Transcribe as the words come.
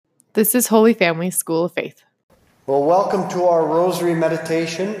This is Holy Family School of Faith. Well, welcome to our Rosary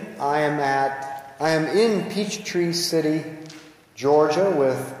meditation. I am in Peachtree City, Georgia,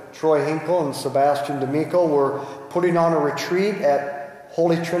 with Troy Hinkle and Sebastian D'Amico. We're putting on a retreat at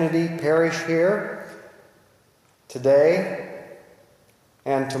Holy Trinity Parish here today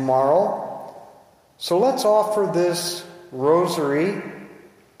and tomorrow. So let's offer this rosary.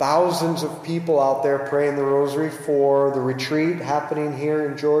 Thousands of people out there praying the rosary for the retreat happening here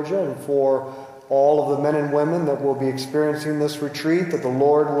in Georgia, and for all of the men and women that will be experiencing this retreat, that the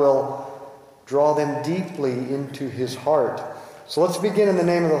Lord will draw them deeply into His heart. So let's begin in the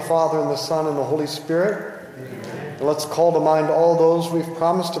name of the Father, and the Son, and the Holy Spirit. Amen. And let's call to mind all those we've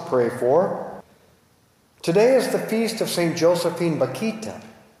promised to pray for. Today is the feast of St. Josephine Bakhita.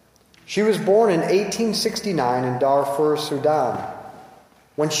 She was born in 1869 in Darfur, Sudan.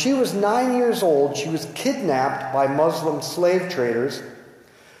 When she was 9 years old, she was kidnapped by Muslim slave traders,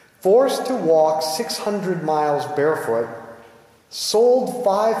 forced to walk 600 miles barefoot, sold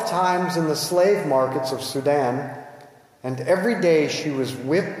 5 times in the slave markets of Sudan, and every day she was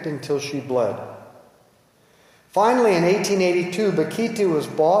whipped until she bled. Finally, in 1882, Bakhita was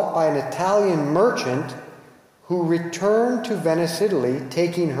bought by an Italian merchant who returned to Venice, Italy,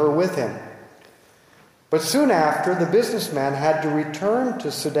 taking her with him. But soon after, the businessman had to return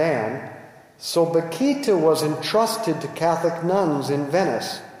to Sudan, so Bakhita was entrusted to Catholic nuns in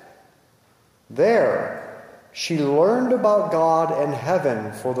Venice. There, she learned about God and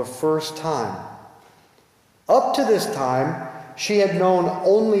heaven for the first time. Up to this time, she had known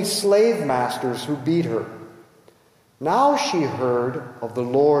only slave masters who beat her. Now she heard of the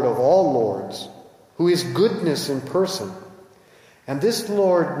Lord of all lords, who is goodness in person. And this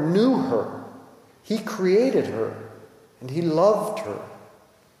Lord knew her. He created her, and He loved her.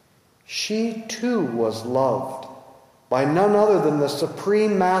 She too was loved by none other than the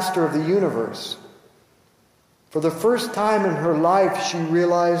Supreme Master of the universe. For the first time in her life, she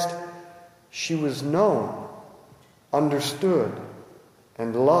realized she was known, understood,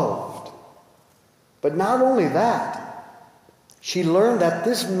 and loved. But not only that, she learned that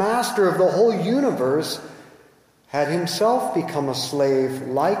this Master of the whole universe had himself become a slave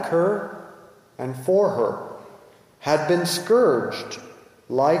like her and for her, had been scourged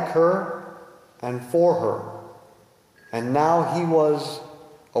like her and for her, and now He was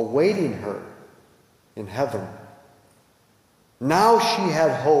awaiting her in heaven. Now she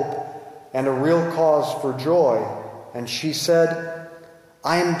had hope and a real cause for joy, and she said,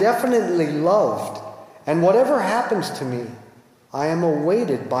 "I am definitely loved, and whatever happens to me, I am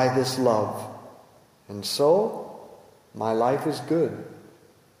awaited by this love, and so my life is good."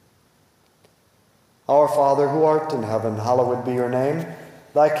 Our Father, who art in heaven, hallowed be your name.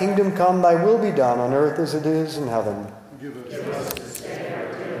 Thy kingdom come, thy will be done on earth as it is in heaven. Give us this day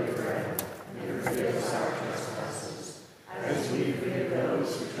our daily bread, and forgive us our trespasses, as we forgive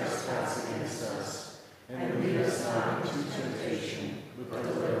those who trespass against us. And lead us not into temptation, but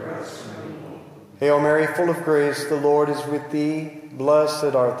deliver us from evil. Hail Mary, full of grace, the Lord is with thee.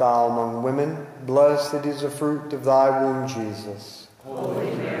 Blessed art thou among women. Blessed is the fruit of thy womb, Jesus.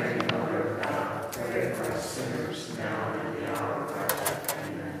 Holy Mary, Mother of God, pray for us sinners, now and at the hour of our death.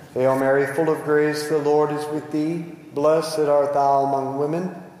 Amen. Hail Mary, full of grace, the Lord is with thee. Blessed art thou among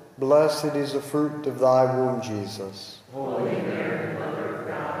women. Blessed is the fruit of thy womb, Jesus. Holy Mary, Mother of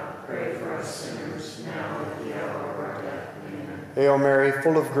God, pray for us sinners, now and at the hour of our death. Amen. Hail Mary,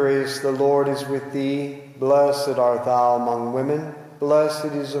 full of grace, the Lord is with thee. Blessed art thou among women. Blessed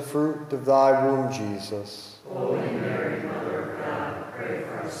is the fruit of thy womb, Jesus. Holy Mary, Mother of God, pray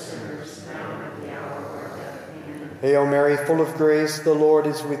for us sinners, now and at the hour of our death. Amen. Hail Mary, full of grace, the Lord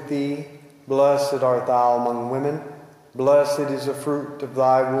is with thee. Blessed art thou among women. Blessed is the fruit of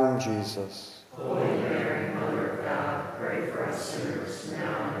thy womb, Jesus. Holy Mary, Mother of God, pray for us sinners,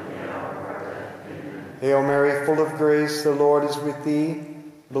 now and at the hour of our death. Amen. Hail Mary, full of grace, the Lord is with thee.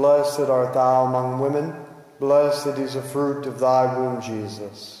 Blessed art thou among women. Blessed is the fruit of thy womb,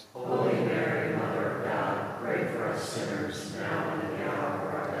 Jesus. Holy Mary, Mother of God, pray for us sinners, now and at the hour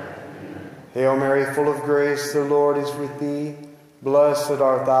of our death. Amen. Hail Mary, full of grace, the Lord is with thee. Blessed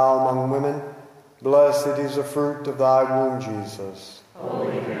art thou among women. Blessed is the fruit of thy womb, Jesus.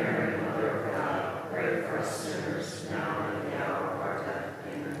 Holy Mary, Mother of God, pray for us sinners, now and at the hour of our death.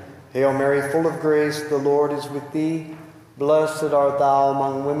 Amen. Hail Mary, full of grace, the Lord is with thee. Blessed art thou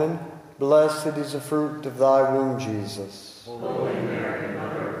among women. Blessed is the fruit of thy womb, Jesus. Holy Mary,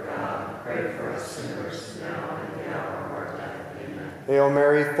 Mother of God, pray for us sinners, now and at the hour of our death. Amen. Hail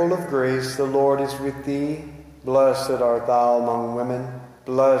Mary, full of grace, the Lord is with thee. Blessed art thou among women.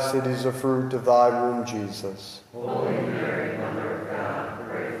 Blessed is the fruit of thy womb, Jesus. Holy Mary, Mother of God,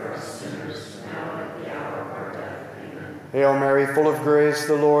 pray for us Hail Mary, full of grace,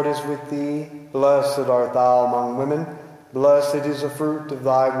 the Lord is with thee. Blessed art thou among women. Blessed is the fruit of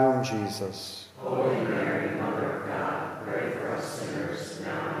thy womb, Jesus. Holy Mary, Mother of God, pray for us sinners,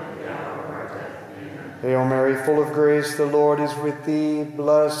 now and at the hour of our death. Amen. Hail Mary, full of grace, the Lord is with thee.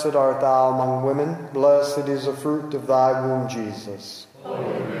 Blessed art thou among women. Blessed is the fruit of thy womb, Jesus.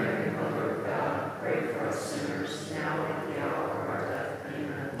 Holy Mary, Mother of God, pray for us sinners, now and at the hour of our death.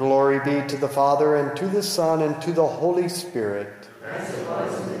 Amen. Glory be to the Father, and to the Son, and to the Holy Spirit. As it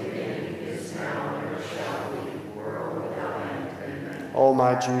was in the beginning, is now, and ever shall be, world without end. Amen. O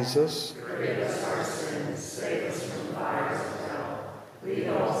my Jesus, Forgive us our sins, save us from the fires of hell. Lead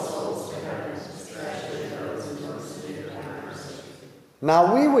all souls to heaven, especially those in most need of thy mercy.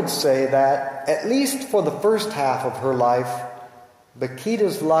 now we would say that, at least for the first half of her life,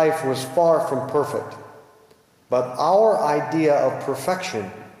 Bakhita's life was far from perfect. But our idea of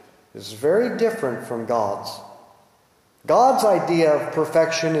perfection is very different from God's. God's idea of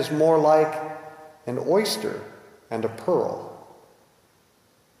perfection is more like an oyster and a pearl.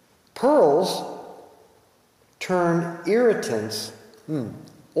 Pearls turn irritants,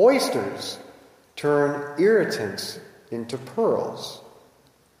 oysters turn irritants into pearls.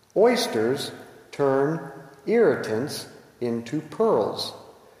 Oysters turn irritants into pearls.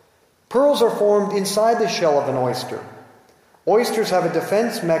 Pearls are formed inside the shell of an oyster. Oysters have a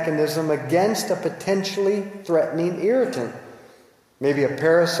defense mechanism against a potentially threatening irritant, maybe a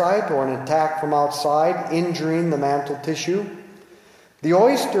parasite or an attack from outside, injuring the mantle tissue. The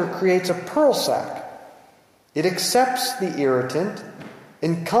oyster creates a pearl sac. It accepts the irritant,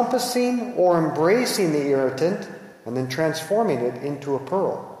 encompassing or embracing the irritant, and then transforming it into a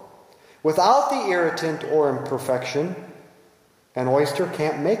pearl. Without the irritant or imperfection, an oyster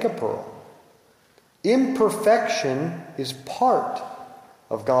can't make a pearl. Imperfection is part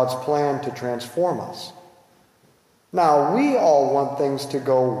of God's plan to transform us. Now, we all want things to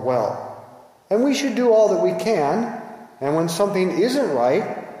go well, and we should do all that we can, and when something isn't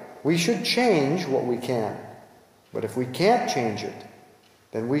right, we should change what we can. But if we can't change it,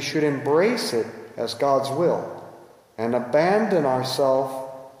 then we should embrace it as God's will and abandon ourselves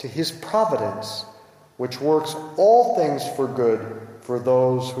to His providence, which works all things for good for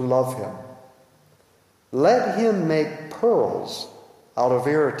those who love Him. Let Him make pearls out of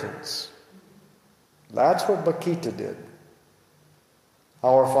irritants. That's what Bakhita did.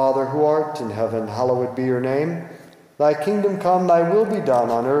 Our Father who art in heaven, hallowed be your name. Thy kingdom come, thy will be done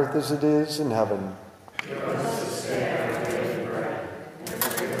on earth as it is in heaven. Give us this day our daily bread, and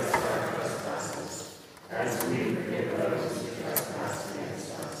forgive us our trespasses, as we forgive those who trespass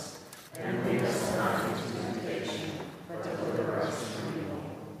against us. And lead us not into temptation, but deliver us from evil.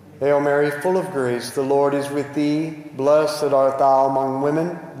 Hail Mary, full of grace, the Lord is with thee. Blessed art thou among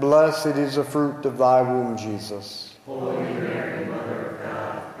women. Blessed is the fruit of thy womb, Jesus. Holy Mary, Mother of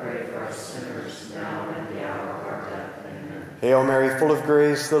God, pray for us sinners, now and at the hour of our death. Amen. Hail Mary, full of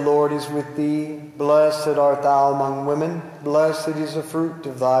grace, the Lord is with thee. Blessed art thou among women. Blessed is the fruit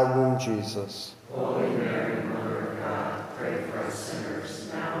of thy womb, Jesus. Holy Mary, Mother of God, pray for us sinners,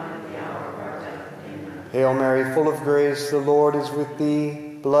 now and at the hour of our death. Amen. Hail Mary, full of grace, the Lord is with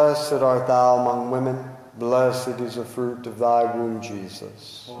thee. Blessed art thou among women. Blessed is the fruit of thy womb,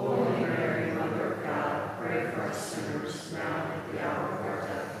 Jesus. Holy Mary, Mother of God, pray for us sinners, now and at the hour of our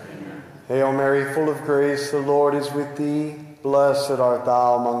death. Amen. Hail Mary, full of grace, the Lord is with thee. Blessed art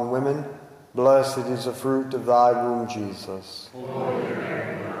thou among women. Blessed is the fruit of thy womb, Jesus. Holy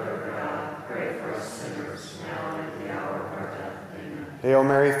Mary, Mother of God, pray for us sinners, now and at the hour of our death. Amen. Hail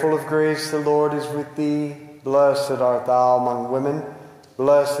Mary, full of grace, the Lord is with thee. Blessed art thou among women.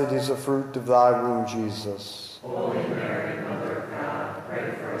 Blessed is the fruit of thy womb, Jesus. Holy Mary, Mother of God,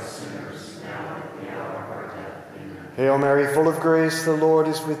 pray for us sinners, now and at the hour of our death. Amen. Hail Mary, full of grace, the Lord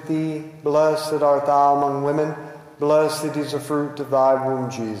is with thee. Blessed art thou among women. Blessed is the fruit of thy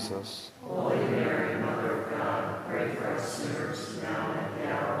womb, Jesus. Holy Mary, Mother of God, pray for us sinners, now and at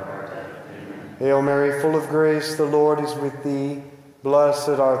the hour of our death. Amen. Hail Mary, full of grace, the Lord is with thee.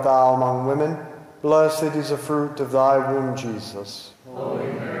 Blessed art thou among women. Blessed is the fruit of thy womb, Jesus. Holy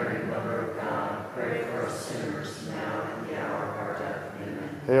Mary, Mother of God, pray for us sinners, now and at the hour of our death.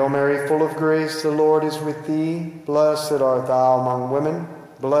 Amen. Hail Mary, full of grace, the Lord is with thee. Blessed art thou among women.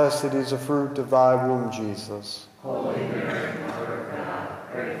 Blessed is the fruit of thy womb, Jesus. Holy Mary, Mother of God,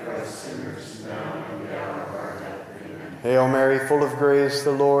 pray for us sinners, now and at the hour of our death. Amen. Hail Mary, full of grace,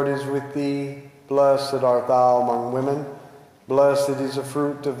 the Lord is with thee. Blessed art thou among women. Blessed is the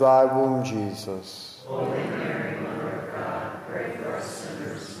fruit of thy womb, Jesus. Holy Mary, Mother of God, pray for us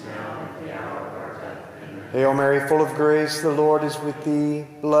sinners, now and at the hour of our death. Amen. Hail Mary, full of grace, the Lord is with thee.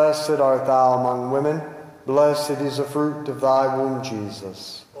 Blessed art thou among women. blessed is the fruit of thy womb,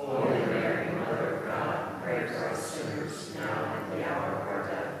 Jesus. Holy Mary, Mother of God, pray for us sinners, now and at the hour of our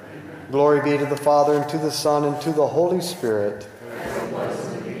death. Amen. Glory be to the Father, and to the Son, and to the Holy Spirit. As it was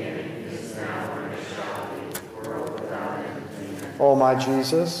in the beginning, is now, and ever shall be, world without end. Amen. O my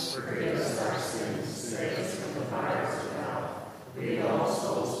Jesus, Forgive us our sins, save us from the fires of hell. Lead all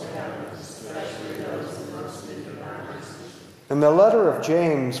souls to heaven, especially those in most need of thy mercy. in the letter of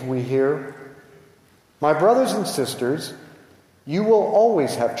James we hear, my brothers and sisters, you will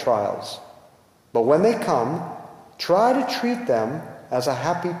always have trials, but when they come, try to treat them as a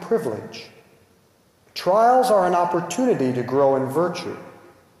happy privilege. Trials are an opportunity to grow in virtue.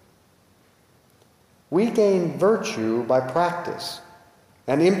 We gain virtue by practice,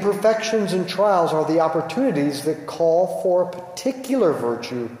 and imperfections and trials are the opportunities that call for a particular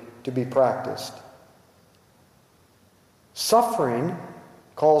virtue to be practiced. Suffering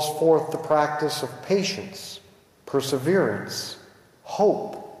calls forth the practice of patience, perseverance,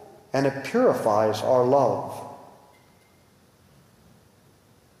 hope, and it purifies our love.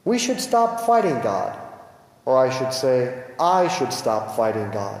 We should stop fighting God, or I should say, I should stop fighting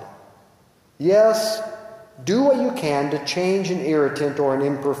God. Yes, do what you can to change an irritant or an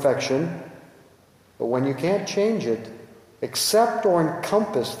imperfection, but when you can't change it, accept or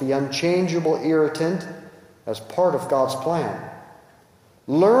encompass the unchangeable irritant as part of God's plan.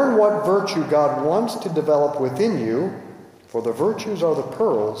 Learn what virtue God wants to develop within you, for the virtues are the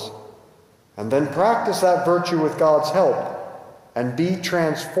pearls, and then practice that virtue with God's help, and be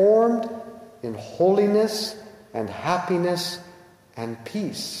transformed in holiness and happiness and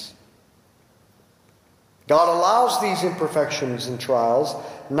peace. God allows these imperfections and trials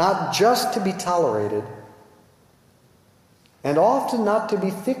not just to be tolerated, and often not to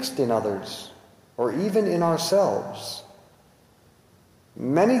be fixed in others or even in ourselves.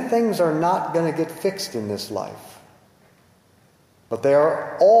 Many things are not going to get fixed in this life, but they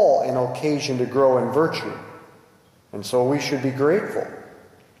are all an occasion to grow in virtue, and so we should be grateful.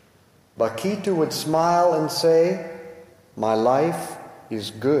 Bakhita would smile and say, my life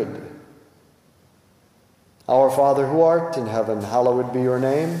is good. Our Father who art in heaven, hallowed be your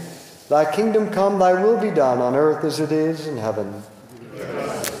name. Thy kingdom come, thy will be done on earth as it is in heaven. Give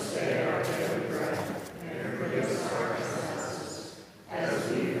us this day our daily bread, and forgive us our trespasses,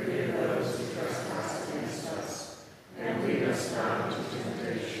 as we forgive those who trespass against us. And lead us not into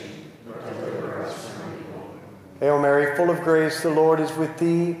temptation, but deliver us from evil. Hail Mary, full of grace, the Lord is with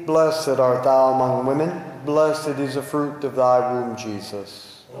thee. Blessed art thou among women. Blessed is the fruit of thy womb,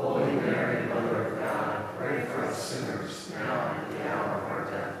 Jesus. Holy Mary, Mother of God, pray for us sinners, now and at the hour of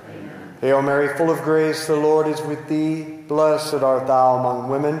our death. Amen. Hail Mary, full of grace, the Lord is with thee. Blessed art thou among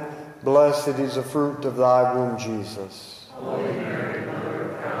women. Blessed is the fruit of thy womb, Jesus. Holy Mary,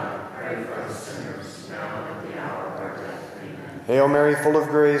 Mother of God, pray for us sinners, now and at the hour of our death. Amen. Hail Mary, full of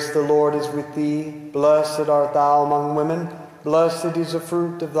grace, the Lord is with thee. Blessed art thou among women. Blessed is the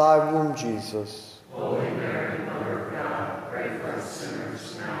fruit of thy womb, Jesus. Holy Mary, Mother of God, pray for us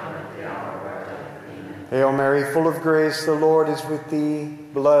sinners, now and at the hour of our death. Amen. Hail Mary, full of grace, the Lord is with thee.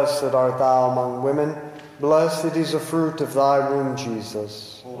 Blessed art thou among women. Blessed is the fruit of thy womb,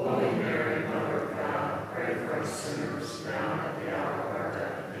 Jesus. Holy Mary, Mother of God, pray for us sinners, now and at the hour of our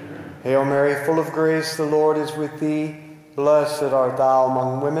death. Amen. Hail Mary, full of grace, the Lord is with thee. Blessed art thou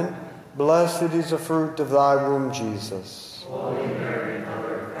among women. Blessed is the fruit of thy womb, Jesus. Holy Mary,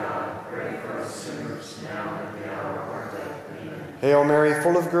 Mother of God, pray for us sinners, now and at the hour of our death. Amen. Hail Mary,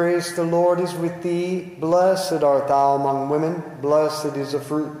 full of grace, the Lord is with thee. Blessed art thou among women. Blessed is the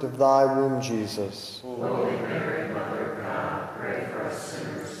fruit of thy womb, Jesus. Holy Mary, Mother of God, pray for us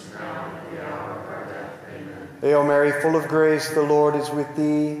sinners, now and at the hour of our death. Amen. Hail Mary, full of grace, the Lord is with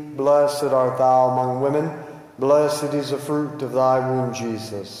thee. Blessed art thou among women. Blessed is the fruit of thy womb,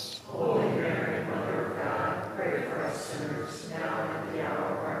 Jesus. Holy Mary, Mother of God, pray for us sinners, now and at the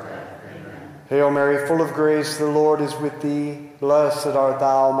hour of our death. Amen. Hail Mary, full of grace, the Lord is with thee. Blessed art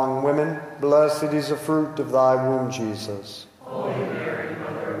thou among women. Blessed is the fruit of thy womb, Jesus. Holy Mary,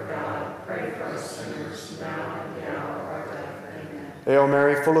 Mother of God, pray for us sinners, now and at the hour of our death. Amen. Hail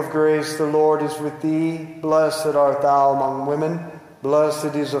Mary, full of grace, the Lord is with thee. Blessed art thou among women.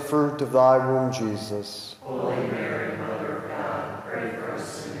 Blessed is the fruit of thy womb, Jesus. Holy Mary, Mother of God, pray for us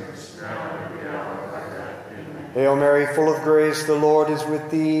sinners, now and at the hour of our death. Amen. Hail Mary, full of grace, the Lord is with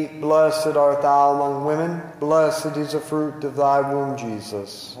thee. Blessed art thou among women. Blessed is the fruit of thy womb,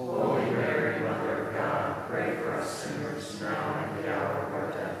 Jesus. Holy Mary, Mother of God, pray for us sinners, now and at the hour of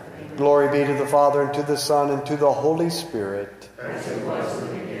our death. Amen. Glory be to the Father, and to the Son, and to the Holy Spirit. As it was in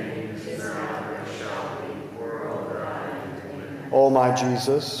the beginning, is now, and ever shall be, world without end. Amen. O my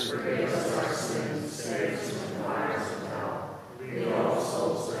Jesus, Forgive us our sins, save us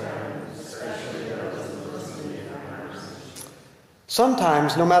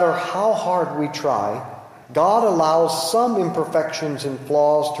Sometimes, no matter how hard we try, God allows some imperfections and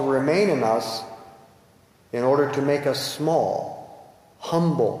flaws to remain in us in order to make us small,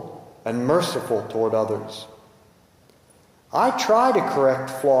 humble, and merciful toward others. I try to correct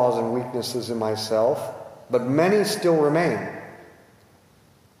flaws and weaknesses in myself, but many still remain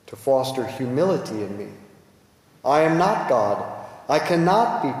to foster humility in me. I am not God. I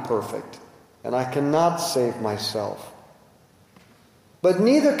cannot be perfect, and I cannot save myself. But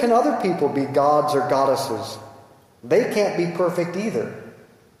neither can other people be gods or goddesses. They can't be perfect either.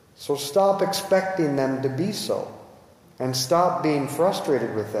 So stop expecting them to be so, and stop being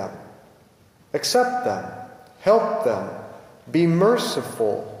frustrated with them. Accept them, help them, be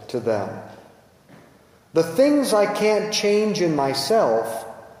merciful to them. The things I can't change in myself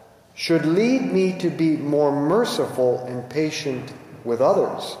should lead me to be more merciful and patient with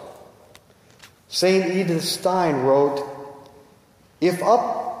others. St. Edith Stein wrote, "If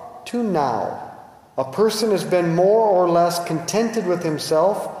up to now a person has been more or less contented with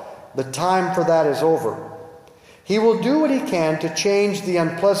himself, the time for that is over. He will do what he can to change the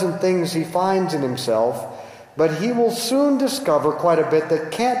unpleasant things he finds in himself, but he will soon discover quite a bit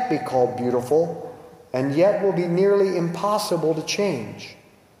that can't be called beautiful and yet will be nearly impossible to change.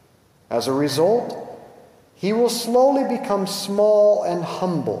 As a result, he will slowly become small and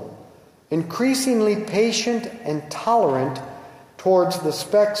humble, increasingly patient and tolerant towards the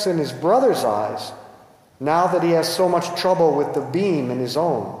specks in his brother's eyes, now that he has so much trouble with the beam in his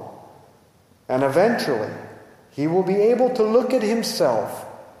own. And eventually, he will be able to look at himself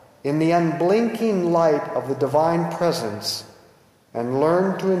in the unblinking light of the divine presence and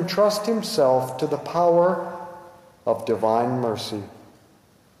learn to entrust himself to the power of divine mercy."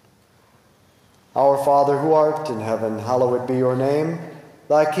 Our Father who art in heaven, hallowed be your name.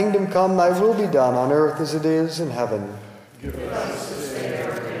 Thy kingdom come, thy will be done on earth as it is in heaven. Give us this day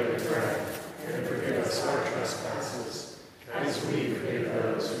our daily bread, and forgive us our trespasses, as we forgive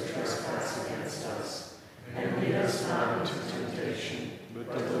those who trespass against us. And lead us not into temptation,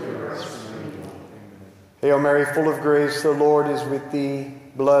 but deliver us from evil. Hail Mary, full of grace, the Lord is with thee.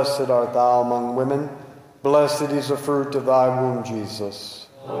 Blessed art thou among women. Blessed is the fruit of thy womb, Jesus.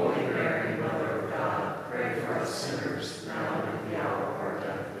 Holy Mary, Mother of God, pray for us sinners, now and at the hour of our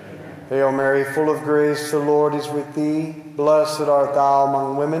death. Amen. Hail Mary, full of grace, the Lord is with thee. Blessed art thou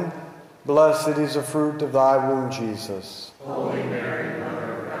among women. Blessed is the fruit of thy womb, Jesus. Holy Mary,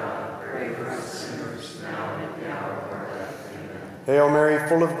 Mother of God, pray for us sinners, now and at the hour of our death. Amen. Hail Mary,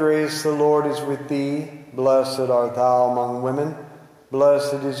 full of grace, the Lord is with thee. Blessed art thou among women.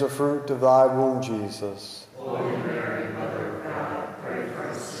 Blessed is the fruit of thy womb, Jesus. Holy Mary, Mother of God, pray for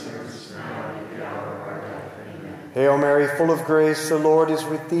us sinners, now and at the hour of our death. Amen. Hail Mary, full of grace, the Lord is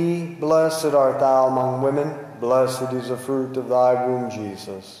with thee. Blessed art thou among women. Blessed is the fruit of thy womb,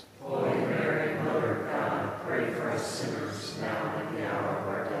 Jesus. Holy Mary, Mother of God, pray for us sinners, now and at the hour of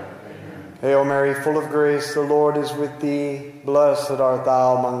our death. Amen. Hail Mary, full of grace, the Lord is with thee. Blessed art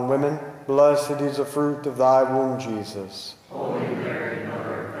thou among women. Blessed is the fruit of thy womb, Jesus. Holy Mary,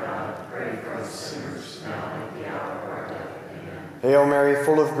 Mother of God, pray for us sinners, now and at the hour of our death. Amen. Hail Mary,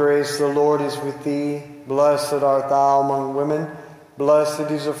 full of grace, the Lord is with thee. Blessed art thou among women.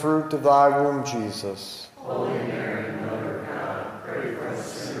 Blessed is the fruit of thy womb, Jesus. Holy Mary, Mother of God, pray for us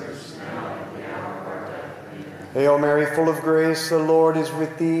sinners, now and at the hour of our death. Amen. Hail Mary, full of grace, the Lord is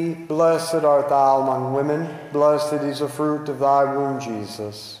with thee. Blessed art thou among women. Blessed is the fruit of thy womb,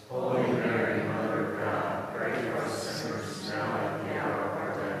 Jesus. Holy Mary, Mother of God, pray for us sinners, now and at the hour of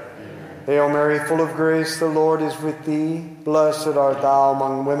our death. Amen. Hail Mary, full of grace, the Lord is with thee. Blessed art thou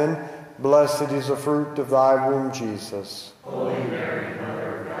among women. Blessed is the fruit of thy womb, Jesus. Holy Mary,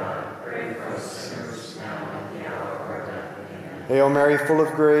 Mother of God, pray for us sinners, now and at the hour of our death. Amen. Hail Mary, full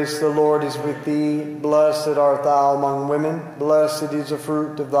of grace, the Lord is with thee. Blessed art thou among women. Blessed is the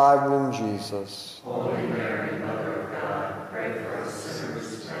fruit of thy womb, Jesus. Holy Mary, Mother of God, pray for us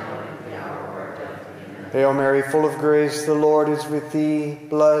sinners, now and at the hour of our death. Amen. Hail Mary, full of grace, the Lord is with thee.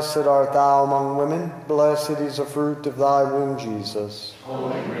 Blessed art thou among women. Blessed is the fruit of thy womb, Jesus.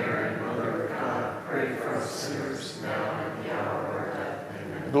 Holy Mary, Mother of God, pray for us sinners, now and at the hour of our death.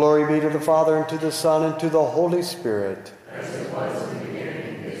 Amen. Glory be to the Father, and to the Son, and to the Holy Spirit. As it was in the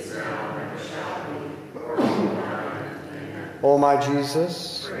beginning, is now, and ever shall be, world without end. Amen. O my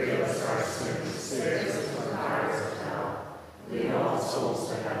Jesus, Forgive us our sins, save us from the fires of hell. Lead all souls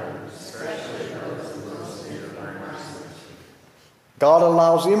to heaven, especially those in most need of thy mercy. God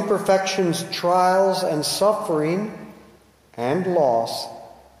allows imperfections, trials, and suffering, and loss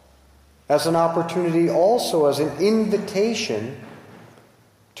as an opportunity, also as an invitation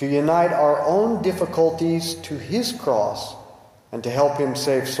to unite our own difficulties to his cross and to help him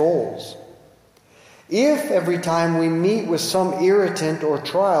save souls. If every time we meet with some irritant or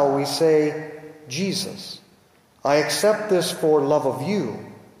trial we say, Jesus, I accept this for love of you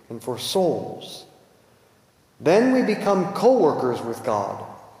and for souls, then we become co-workers with God,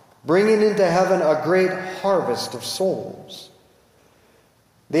 bringing into heaven a great harvest of souls.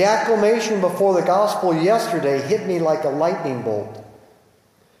 The acclamation before the gospel yesterday hit me like a lightning bolt.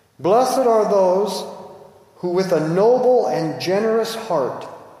 Blessed are those who with a noble and generous heart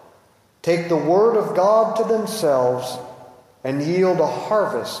take the word of God to themselves and yield a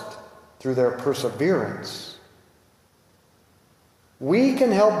harvest through their perseverance. We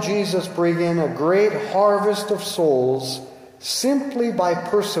can help Jesus bring in a great harvest of souls simply by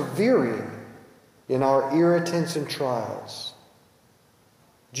persevering in our irritants and trials.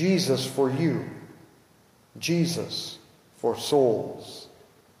 Jesus for you, Jesus for souls.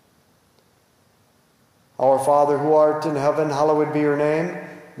 Our Father who art in heaven, hallowed be your name.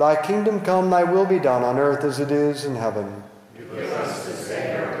 Thy kingdom come, thy will be done on earth as it is in heaven. Give us this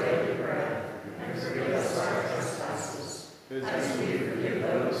day our daily bread, and forgive us our trespasses, as we forgive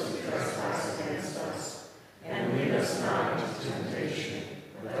those who trespass against us. And lead us not into temptation,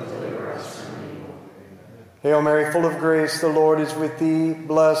 but deliver us from evil. Hail Mary, full of grace, the Lord is with thee.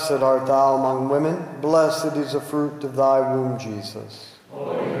 Blessed art thou among women. Blessed is the fruit of thy womb, Jesus.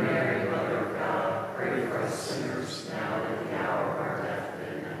 Holy Mary, Mother of God, pray for us sinners, now and at the hour of our death.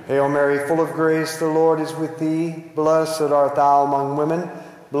 Amen. Hail Mary, full of grace, the Lord is with thee. Blessed art thou among women.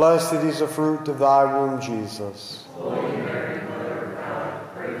 Blessed is the fruit of thy womb, Jesus. Holy Mary, Mother of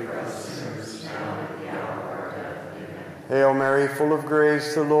God, pray for us sinners, now and at the hour of our death. Amen. Hail Mary, full of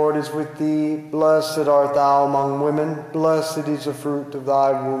grace, the Lord is with thee. Blessed art thou among women. Blessed is the fruit of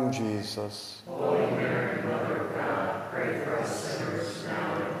thy womb, Jesus. Holy Mary, Mother of God, pray for us sinners,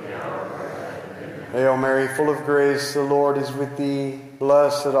 now and at the hour of our death. Amen. Hail Mary, full of grace, the Lord is with thee.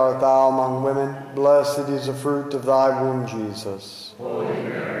 Blessed art thou among women. Blessed is the fruit of thy womb, Jesus. Holy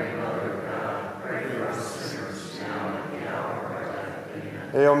Mary, Mother of God, pray for us sinners, now and at the hour of our death.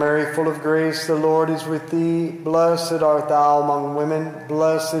 Amen. Hail Mary, full of grace, the Lord is with thee. Blessed art thou among women.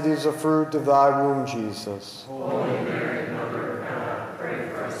 Blessed is the fruit of thy womb, Jesus. Holy Mary, Mother of God, pray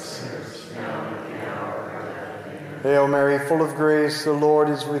for us sinners, now and at the hour of our death. Amen. Hail Mary, full of grace, the Lord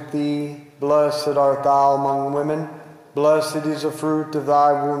is with thee. Blessed art thou among women. Blessed is the fruit of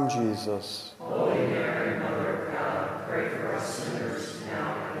thy womb, Jesus. Holy Mary, Mother of God, pray for us sinners,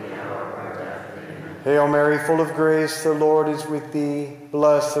 now and at the hour of our death. Amen. Hail Mary, full of grace, the Lord is with thee.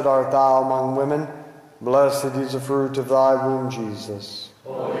 Blessed art thou among women. Blessed is the fruit of thy womb, Jesus.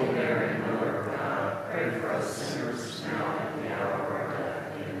 Holy Mary, Mother of God, pray for us sinners, now and at the hour of our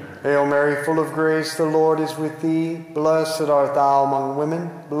death. Amen. Hail Mary, full of grace, the Lord is with thee. Blessed art thou among women.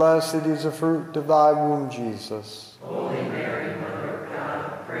 Blessed is the fruit of thy womb, Jesus. Holy Mary, Mother of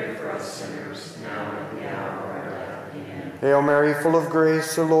God, pray for us sinners, now and at the hour of our death. Amen. Hail Mary, full of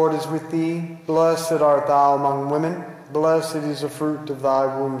grace, the Lord is with thee. Blessed art thou among women. Blessed is the fruit of thy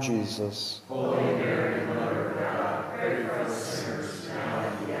womb, Jesus. Holy Mary, Mother of God, pray for us sinners, now and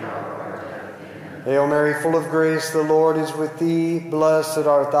at the hour of our death. Amen. Hail Mary, full of grace, the Lord is with thee. Blessed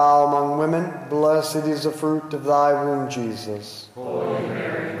art thou among women. Blessed is the fruit of thy womb, Jesus. Holy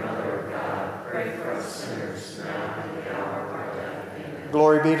Mary, Mother of God, pray for us sinners, now and at the hour of our death. Amen.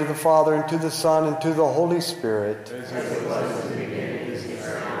 Glory be to the Father, and to the Son, and to the Holy Spirit. As it was in the beginning, is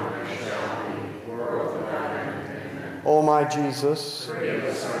now, and shall be, world without end. Amen. O my Jesus, Forgive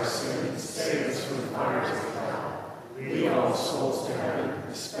us our sins, save us from the fires of hell. Lead all souls to heaven,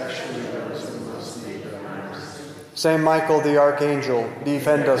 especially those in most need of thy mercy. Saint Michael the Archangel,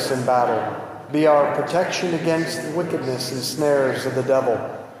 defend us in battle. Be our protection against the wickedness and snares of the devil.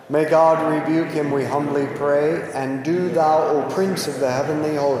 May God rebuke him, we humbly pray. And do thou, O Prince of the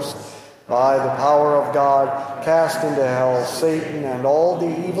heavenly host, by the power of God, cast into hell Satan and all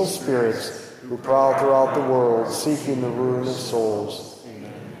the evil spirits who prowl throughout the world, seeking the ruin of souls.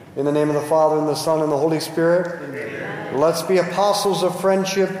 In the name of the Father, and the Son, and the Holy Spirit, amen. Let's be apostles of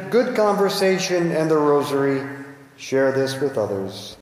friendship, good conversation, and the rosary. Share this with others.